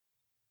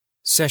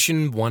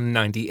Session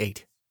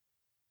 198,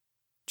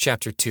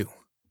 Chapter 2,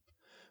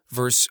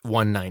 Verse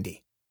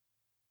 190.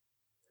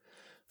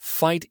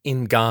 Fight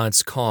in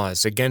God's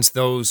cause against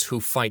those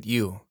who fight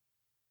you,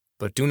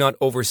 but do not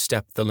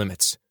overstep the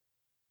limits.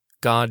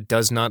 God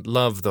does not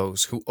love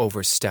those who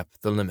overstep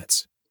the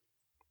limits.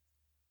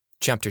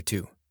 Chapter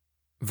 2,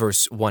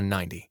 Verse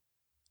 190.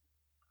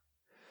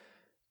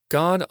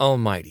 God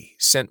Almighty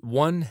sent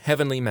one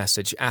heavenly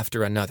message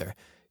after another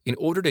in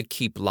order to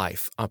keep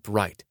life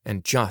upright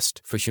and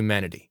just for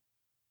humanity.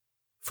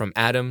 From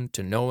Adam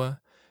to Noah,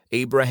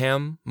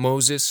 Abraham,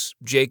 Moses,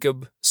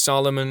 Jacob,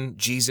 Solomon,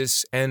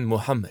 Jesus, and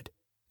Muhammad,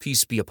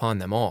 peace be upon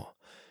them all,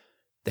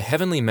 the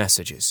heavenly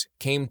messages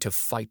came to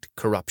fight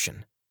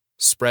corruption,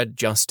 spread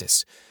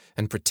justice,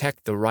 and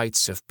protect the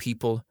rights of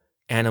people,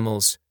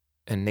 animals,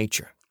 and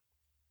nature.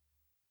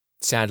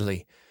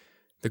 Sadly,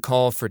 the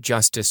call for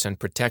justice and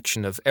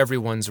protection of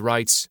everyone's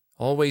rights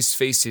always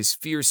faces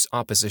fierce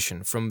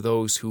opposition from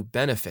those who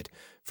benefit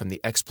from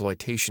the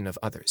exploitation of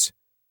others.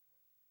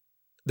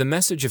 The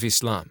message of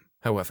Islam,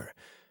 however,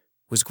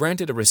 was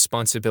granted a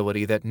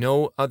responsibility that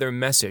no other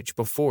message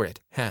before it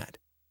had.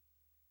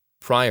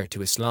 Prior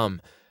to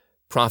Islam,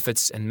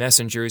 prophets and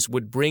messengers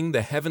would bring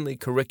the heavenly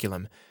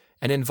curriculum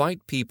and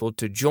invite people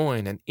to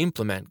join and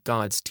implement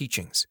God's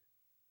teachings.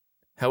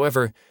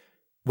 However,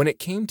 when it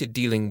came to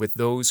dealing with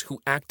those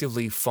who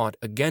actively fought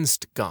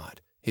against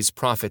God, His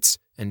prophets,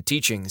 and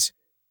teachings,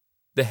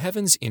 the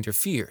heavens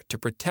interfere to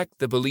protect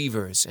the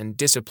believers and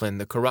discipline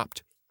the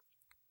corrupt.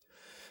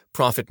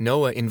 Prophet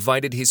Noah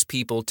invited his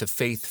people to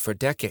faith for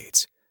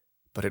decades,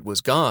 but it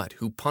was God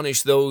who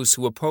punished those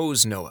who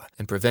opposed Noah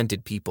and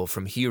prevented people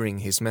from hearing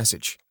his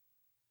message.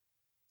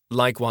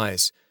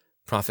 Likewise,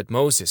 Prophet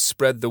Moses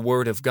spread the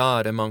word of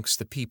God amongst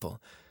the people,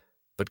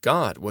 but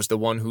God was the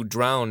one who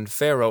drowned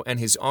Pharaoh and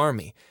his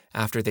army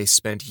after they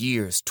spent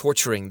years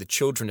torturing the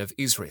children of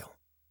Israel.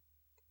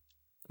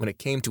 When it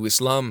came to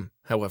Islam,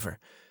 however,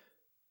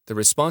 the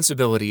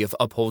responsibility of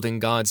upholding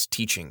God's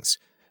teachings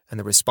and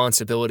the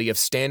responsibility of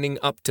standing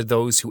up to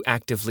those who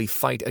actively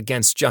fight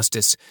against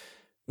justice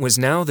was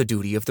now the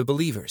duty of the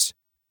believers.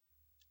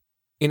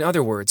 In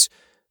other words,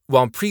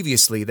 while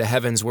previously the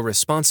heavens were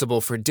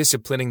responsible for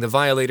disciplining the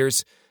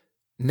violators,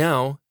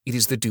 now it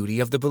is the duty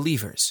of the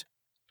believers.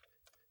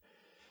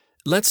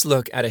 Let's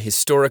look at a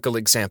historical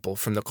example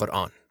from the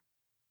Quran.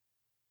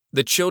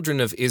 The children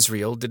of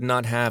Israel did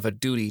not have a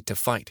duty to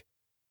fight.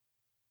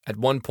 At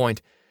one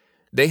point,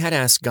 they had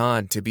asked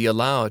God to be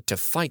allowed to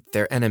fight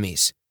their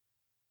enemies.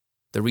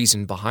 The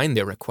reason behind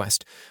their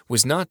request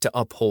was not to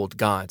uphold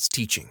God's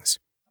teachings.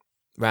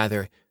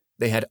 Rather,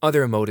 they had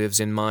other motives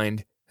in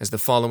mind, as the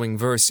following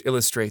verse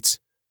illustrates.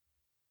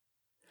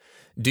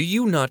 Do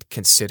you not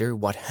consider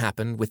what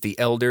happened with the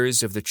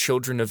elders of the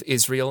children of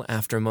Israel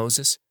after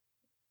Moses?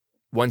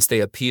 Once they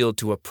appealed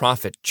to a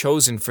prophet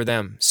chosen for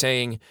them,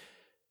 saying,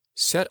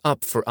 Set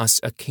up for us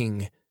a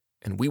king,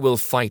 and we will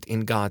fight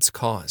in God's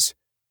cause.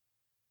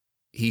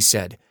 He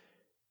said,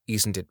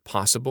 Isn't it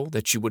possible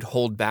that you would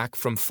hold back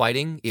from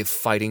fighting if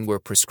fighting were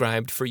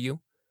prescribed for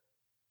you?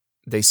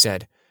 They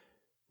said,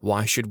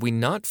 Why should we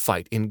not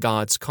fight in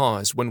God's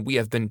cause when we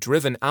have been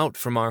driven out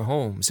from our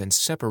homes and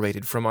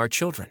separated from our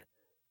children?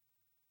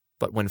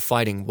 But when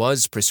fighting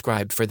was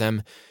prescribed for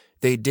them,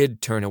 they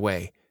did turn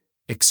away,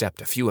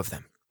 except a few of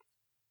them.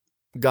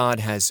 God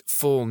has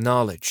full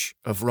knowledge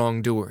of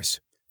wrongdoers.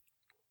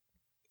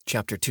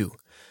 Chapter 2,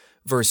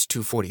 verse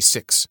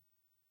 246.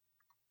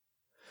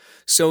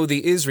 So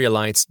the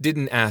Israelites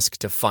didn't ask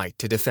to fight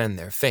to defend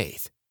their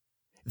faith.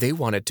 They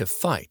wanted to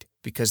fight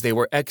because they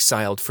were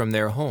exiled from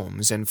their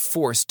homes and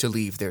forced to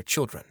leave their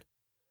children.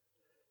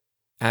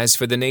 As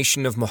for the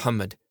nation of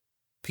Muhammad,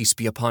 peace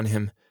be upon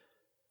him,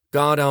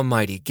 God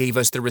Almighty gave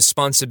us the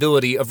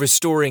responsibility of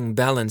restoring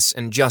balance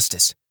and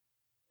justice.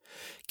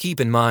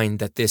 Keep in mind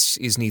that this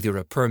is neither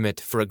a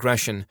permit for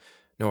aggression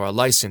nor a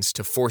license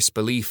to force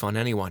belief on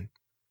anyone.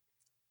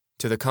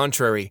 To the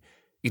contrary,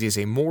 it is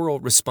a moral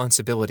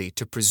responsibility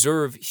to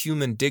preserve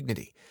human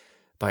dignity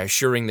by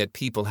assuring that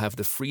people have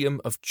the freedom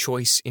of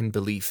choice in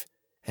belief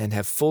and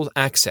have full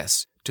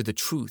access to the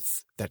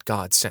truth that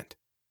God sent.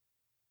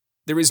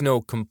 There is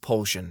no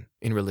compulsion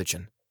in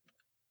religion.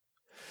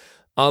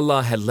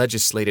 Allah had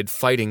legislated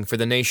fighting for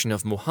the nation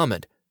of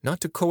Muhammad not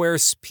to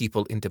coerce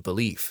people into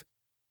belief,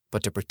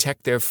 but to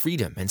protect their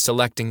freedom in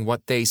selecting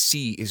what they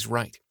see is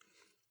right.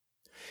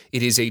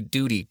 It is a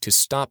duty to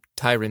stop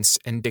tyrants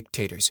and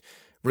dictators,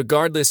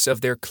 regardless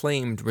of their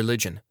claimed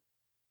religion,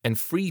 and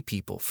free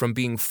people from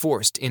being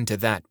forced into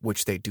that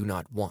which they do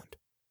not want.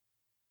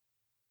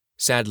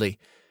 Sadly,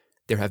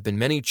 there have been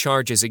many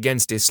charges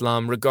against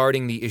Islam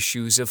regarding the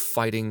issues of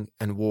fighting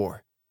and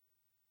war.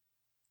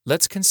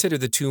 Let's consider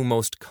the two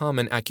most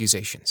common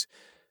accusations.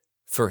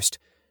 First,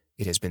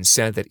 it has been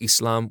said that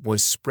Islam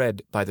was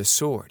spread by the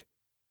sword,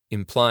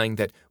 implying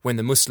that when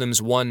the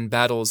Muslims won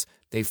battles,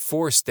 they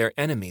forced their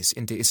enemies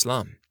into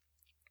Islam.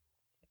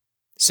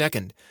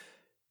 Second,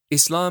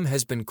 Islam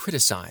has been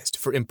criticized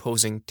for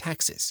imposing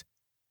taxes,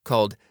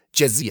 called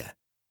Jezia,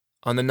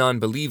 on the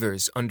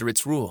nonbelievers under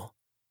its rule.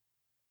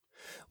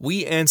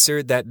 We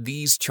answer that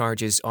these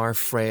charges are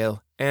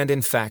frail and,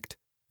 in fact,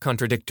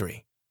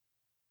 contradictory.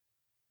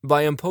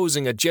 By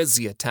imposing a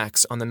jizya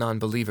tax on the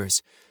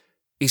non-believers,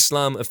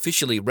 Islam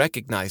officially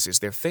recognizes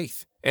their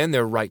faith and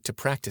their right to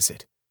practice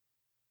it.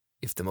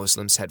 If the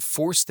Muslims had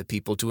forced the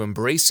people to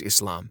embrace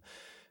Islam,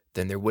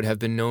 then there would have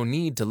been no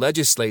need to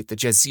legislate the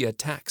jizya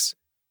tax.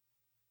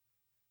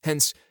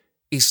 Hence,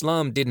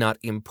 Islam did not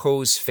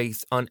impose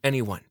faith on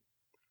anyone.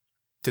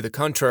 To the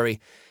contrary,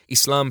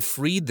 Islam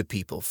freed the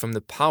people from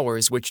the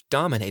powers which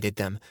dominated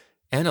them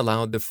and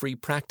allowed the free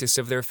practice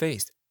of their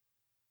faith.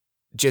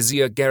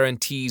 Jizya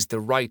guarantees the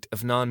right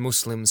of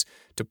non-Muslims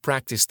to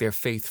practice their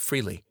faith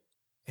freely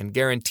and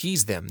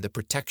guarantees them the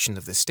protection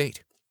of the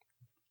state.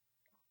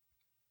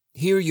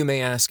 Here you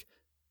may ask,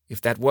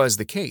 if that was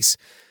the case,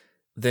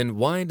 then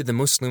why did the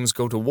Muslims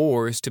go to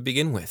wars to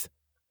begin with?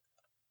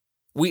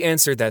 We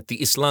answer that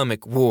the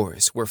Islamic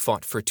wars were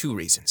fought for two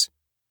reasons.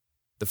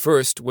 The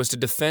first was to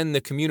defend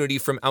the community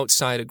from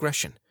outside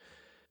aggression,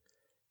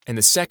 and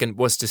the second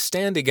was to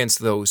stand against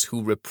those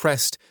who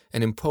repressed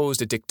and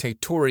imposed a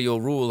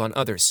dictatorial rule on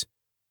others.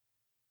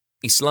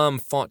 Islam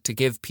fought to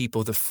give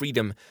people the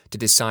freedom to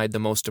decide the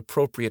most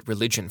appropriate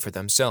religion for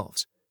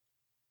themselves.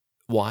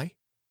 Why?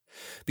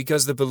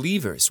 Because the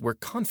believers were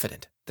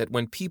confident that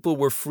when people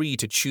were free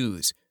to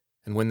choose,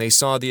 and when they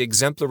saw the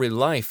exemplary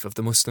life of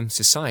the Muslim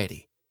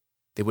society,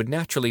 they would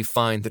naturally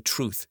find the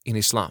truth in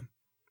Islam.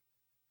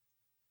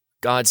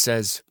 God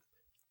says,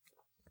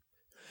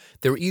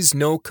 "There is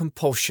no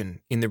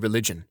compulsion in the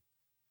religion.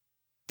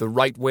 The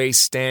right way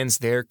stands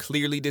there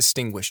clearly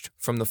distinguished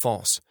from the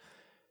false.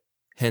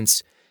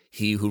 Hence,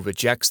 he who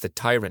rejects the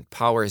tyrant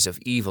powers of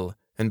evil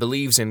and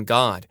believes in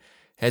God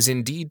has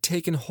indeed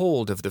taken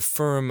hold of the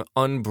firm,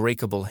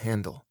 unbreakable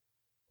handle,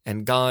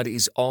 and God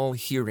is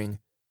all-hearing,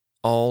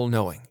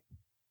 all-knowing."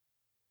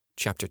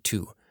 Chapter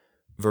 2,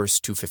 verse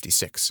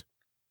 256.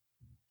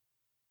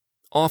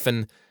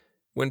 Often,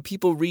 when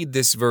people read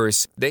this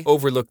verse, they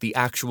overlook the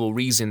actual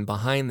reason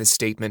behind the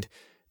statement,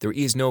 "There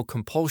is no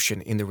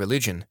compulsion in the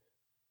religion."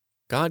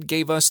 God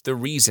gave us the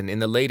reason in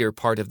the later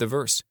part of the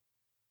verse.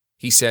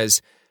 He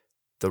says,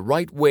 "The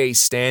right way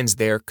stands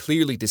there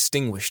clearly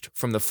distinguished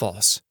from the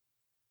false."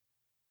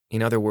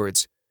 In other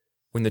words,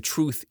 when the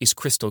truth is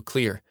crystal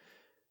clear,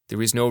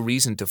 there is no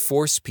reason to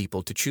force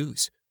people to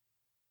choose.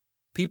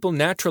 People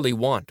naturally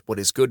want what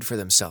is good for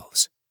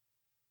themselves.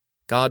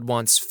 God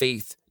wants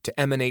faith to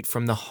emanate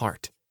from the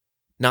heart,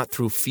 not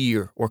through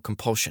fear or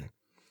compulsion.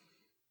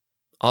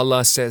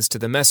 Allah says to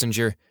the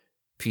messenger,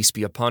 peace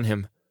be upon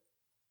him,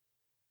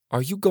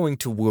 "Are you going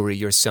to worry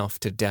yourself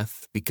to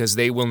death because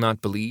they will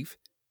not believe?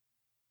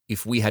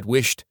 If we had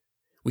wished,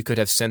 we could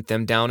have sent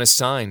them down a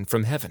sign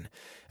from heaven,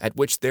 at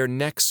which their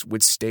necks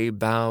would stay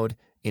bowed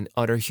in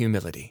utter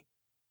humility."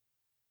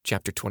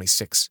 Chapter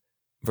 26,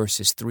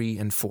 verses 3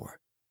 and 4.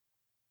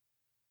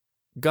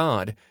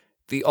 God,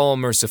 the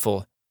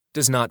All-Merciful,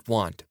 does not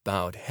want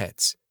bowed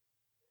heads.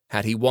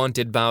 Had he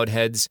wanted bowed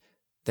heads,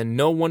 then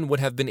no one would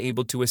have been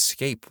able to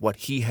escape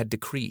what he had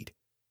decreed.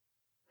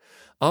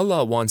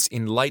 Allah wants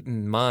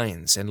enlightened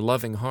minds and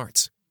loving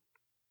hearts.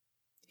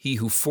 He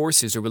who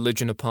forces a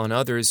religion upon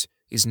others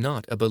is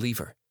not a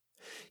believer.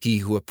 He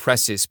who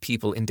oppresses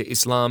people into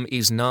Islam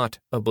is not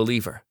a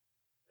believer.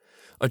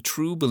 A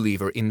true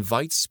believer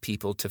invites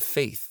people to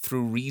faith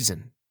through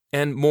reason,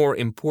 and more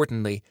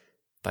importantly,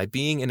 by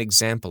being an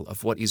example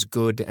of what is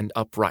good and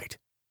upright.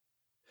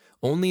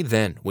 Only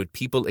then would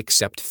people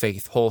accept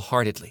faith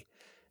wholeheartedly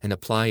and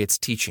apply its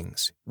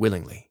teachings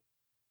willingly.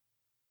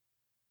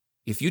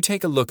 If you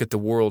take a look at the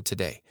world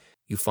today,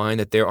 you find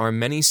that there are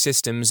many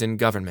systems and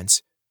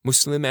governments,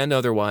 Muslim and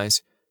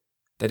otherwise,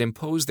 that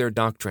impose their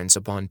doctrines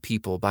upon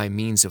people by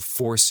means of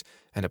force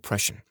and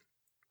oppression.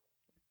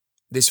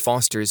 This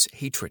fosters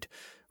hatred,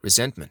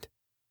 resentment,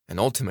 and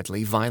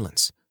ultimately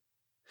violence.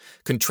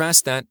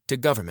 Contrast that to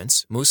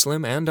governments,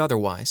 Muslim and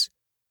otherwise,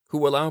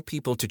 who allow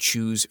people to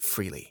choose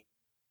freely.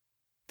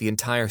 The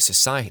entire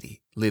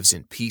society lives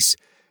in peace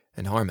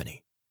and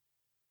harmony.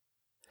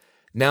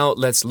 Now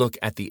let's look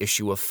at the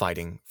issue of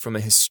fighting from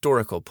a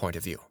historical point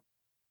of view.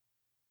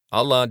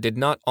 Allah did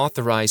not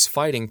authorize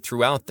fighting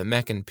throughout the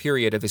Meccan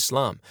period of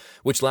Islam,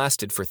 which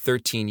lasted for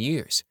 13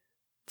 years,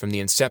 from the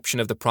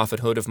inception of the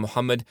prophethood of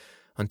Muhammad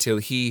until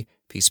he,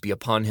 peace be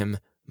upon him,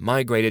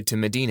 migrated to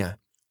Medina.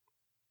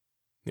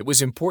 It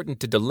was important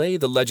to delay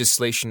the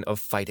legislation of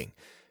fighting,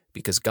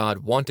 because God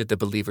wanted the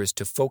believers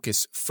to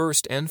focus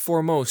first and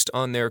foremost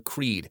on their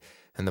creed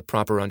and the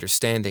proper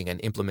understanding and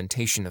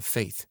implementation of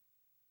faith.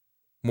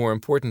 More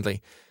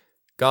importantly,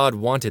 God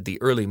wanted the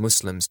early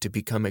Muslims to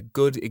become a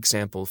good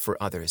example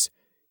for others,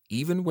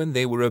 even when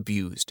they were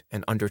abused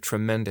and under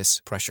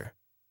tremendous pressure.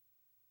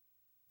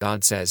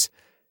 God says,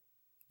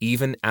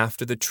 "Even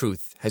after the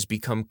truth has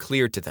become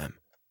clear to them,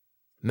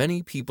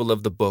 many people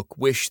of the book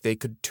wish they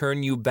could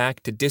turn you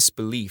back to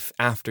disbelief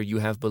after you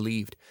have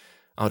believed,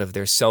 out of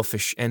their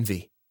selfish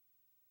envy.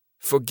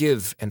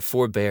 Forgive and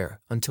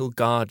forbear until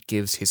God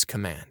gives his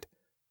command.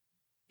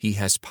 He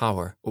has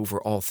power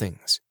over all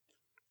things."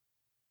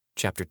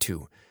 Chapter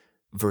 2,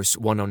 verse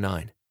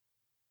 109.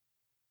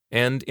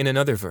 And in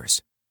another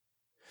verse,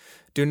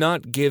 "Do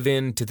not give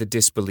in to the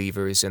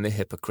disbelievers and the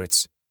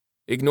hypocrites.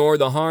 Ignore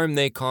the harm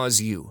they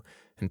cause you,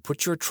 and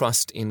put your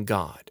trust in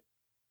God.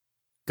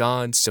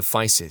 God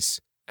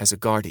suffices as a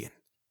guardian."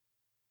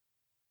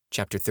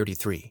 Chapter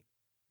 33,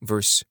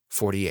 verse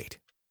 48.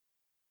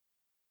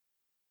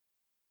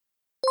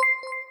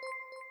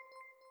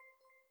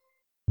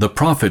 The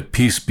prophet,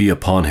 peace be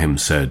upon him,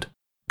 said,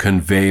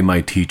 "Convey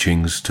my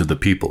teachings to the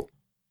people,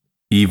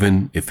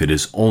 even if it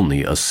is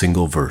only a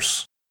single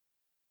verse."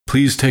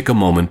 Please take a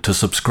moment to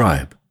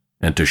subscribe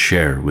and to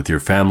share with your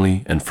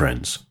family and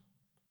friends.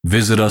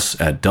 Visit us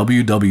at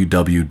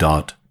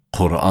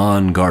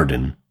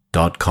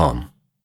www.qurangarden.com.